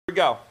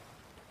go.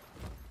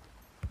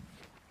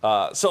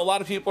 So a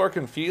lot of people are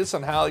confused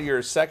on how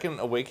your second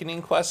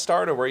awakening quest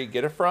start or where you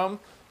get it from.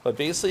 But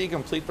basically, you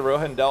complete the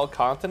Rohendel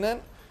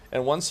continent,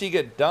 and once you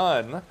get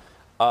done,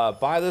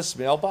 by this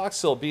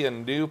mailbox, there'll be a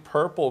new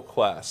purple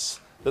quest.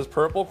 This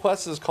purple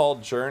quest is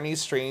called Journey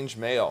Strange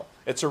Mail.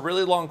 It's a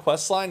really long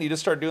quest line. You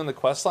just start doing the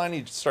quest line,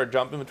 you just start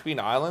jumping between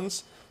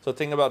islands. So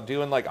think about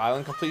doing like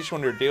island completion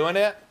when you're doing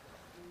it.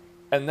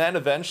 And then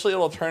eventually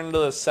it'll turn into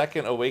the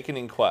second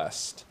awakening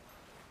quest.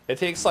 It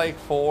takes like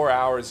 4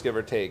 hours, give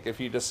or take, if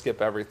you just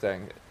skip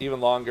everything. Even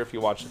longer if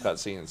you watch the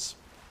cutscenes.